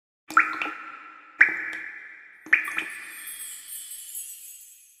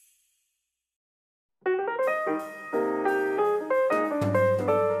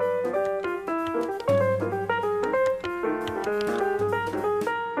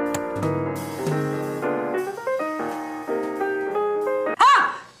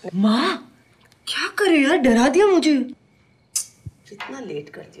माँ क्या करे यार, डरा दिया मुझे। इतना लेट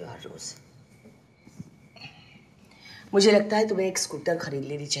करती हो हर रोज। मुझे लगता है तुम्हें एक स्कूटर खरीद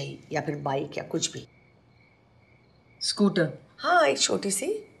लेनी चाहिए, या फिर बाइक या कुछ भी। स्कूटर? हाँ, एक छोटी सी।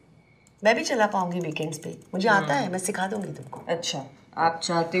 मैं भी चला पाऊंगी वीकेंड्स पे, मुझे आता है, मैं सिखा दूंगी तुमको। अच्छा, आप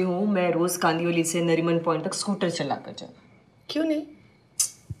चाहते हो मैं रोज कांदिवली से नरीमन पॉइंट तक स्कूटर चला कर जाऊं? क्यों नहीं?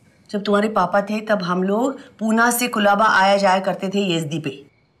 जब तुम्हारे पापा थे तब हम लोग पूना से कुलाबा आया जाया करते थे येजदी पे।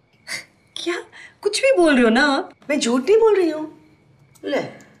 क्या कुछ भी बोल रहे हो ना आप? मैं झूठ नहीं बोल रही हूँ। ले।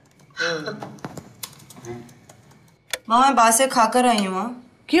 माँ मैं बाहर से खाकर आई हूँ।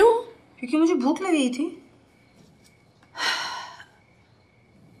 क्यों? क्योंकि मुझे भूख लगी थी।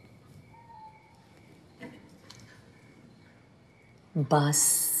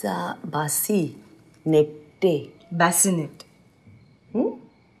 बासी नेक्टे bassinet।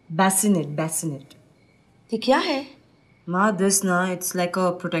 bassinet। ये क्या है? Ma, this na, it's like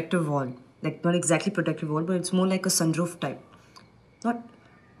a protective wall. Like not exactly protective wall, but it's more like a sunroof type. Not.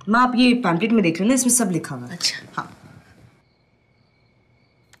 माँ आप ये पैम्पलेट में देख लो ना, इसमें सब लिखा हुआ है। अच्छा। हाँ।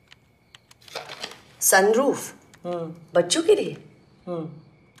 सनरूफ? बच्चों के लिए?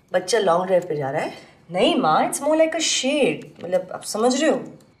 बच्चा लॉन्ग ड्राइव पे जा रहा है? नहीं माँ, it's more like a shade. मतलब आप समझ रहे हो?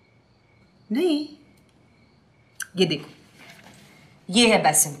 नहीं। ये देखो, ये है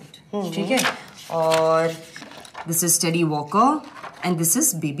bassinet, ठीक है? और this is steady walker and this is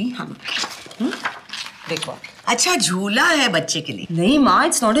baby hammock। देखो। अच्छा, झूला है बच्चे के लिए? नहीं माँ,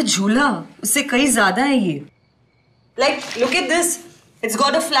 it's not a झूला, उससे कहीं ज्यादा है ये। Like, look at this, it's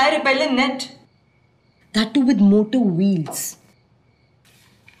got a fly repellent net, that too with motor wheels।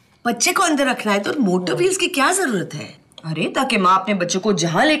 बच्चे को अंदर रखना है तो मोटर व्हील्स की क्या जरूरत है? अरे ताकि माँ अपने बच्चों को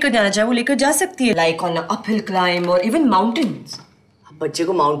जहाँ लेकर जाना चाहे वो लेकर जा सकती है, like on a uphill climb or even mountains। बच्चे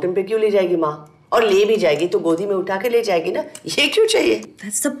को माउंटेन पे क्यों ले जाएगी माँ? और ले भी जाएगी तो गोदी में उठा के ले जाएगी ना, ये क्यों चाहिए?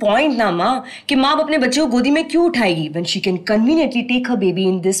 That's the point ना माँ, कि माँ अपने बच्चे को गोदी में क्यों उठाएगी when she can conveniently take her baby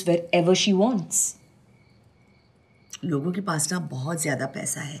in this wherever she wants। लोगों के पास ना बहुत ज्यादा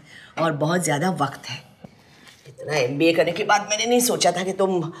पैसा है और बहुत ज्यादा वक्त है। इतना MBA करने के बाद मैंने नहीं सोचा था कि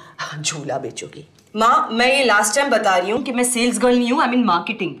तुम झूला बेचोगी। माँ मैं ये लास्ट टाइम बता रही हूँ कि मैं सेल्स गर्ल नहीं हूँ, आई मीन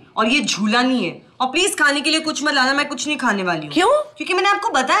मार्केटिंग, और ये झूला नहीं है। और प्लीज खाने के लिए कुछ मत लाना, मैं कुछ नहीं खाने वाली हूँ। क्यों? क्योंकि मैंने आपको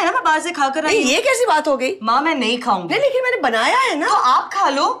बताया ना मैं बाहर से खाकर आई। ये कैसी बात हो गई? माँ मैं नहीं खाऊंगी। नहीं, लेकिन मैंने बनाया है ना। तो आप खा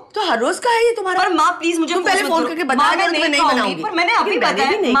लो। तो हर रोज का है ये तुम्हारा। पर माँ प्लीज मुझे पहले फोन करके बताया ना, मैं नहीं बनाऊंगी। पर मैंने अभी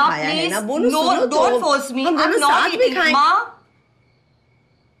बताया। माँ प्लीज डोंट फोर्स मी, हम दोनों साथ में खाएं। माँ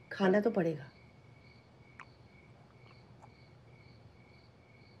खाना तो पड़ेगा।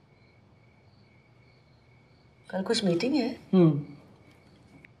 कल कुछ मीटिंग है?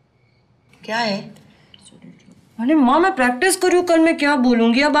 क्या है? अरे माँ मैं प्रैक्टिस कर रही हूँ, कल मैं क्या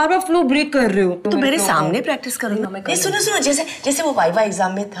बोलूंगी? आप बार बार फ्लो ब्रेक कर रहे हो। तो मेरे सामने प्रैक्टिस करो ना। नहीं सुनो, जैसे वो वाइवा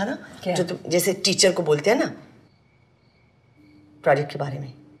एग्जाम में था ना, जो तुम जैसे टीचर को बोलते हैं ना प्रोजेक्ट के बारे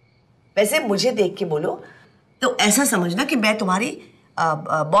में, वैसे मुझे देख के बोलो। तो ऐसा समझना कि मैं तुम्हारी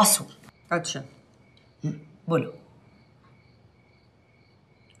बॉस हूँ। अच्छा बोलो।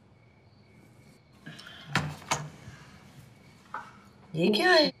 ये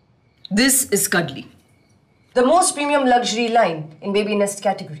क्या है? This is Cuddly, the most premium luxury line in baby nest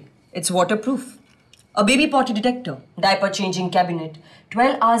category. It's waterproof, a baby potty detector, diaper changing cabinet,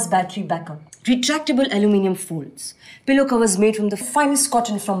 12 hours battery backup, retractable aluminum folds, pillow covers made from the finest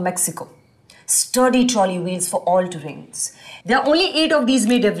cotton from Mexico, sturdy trolley wheels for all terrains. There are only 8 of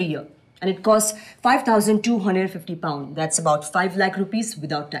these made every year, and it costs £5,250. That's about 5 lakh rupees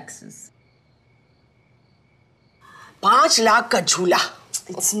without taxes. 5 lakh का झूला?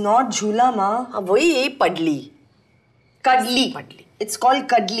 It's not झूला माँ। वही यही पडली। Cuddly। It's called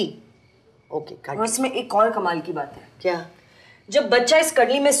Cuddly। Okay, और इसमें एक और कमाल की बात है। क्या? जब बच्चा इस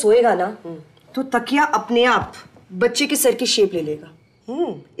कडली में सोएगा ना, तो तकिया अपने आप बच्चे के सर की शेप ले लेगा।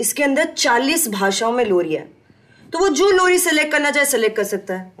 इसके अंदर 40 भाषाओं में लोरी है, तो वो जो लोरी सेलेक्ट करना चाहे सेलेक्ट कर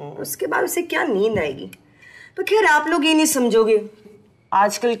सकता है। उसके बाद उसे क्या नींद आएगी। तो खैर आप लोग ये नहीं समझोगे,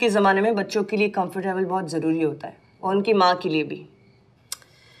 आजकल के जमाने में बच्चों के लिए कंफर्टेबल बहुत जरूरी होता है, और उनकी माँ के लिए भी।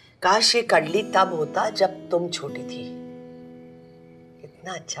 काश ये कडली तब होता जब तुम छोटी थी,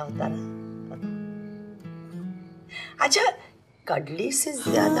 कितना अच्छा होता ना। अच्छा, कडली से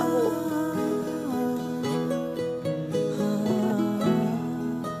ज्यादा वो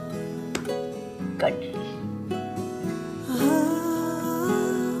कडली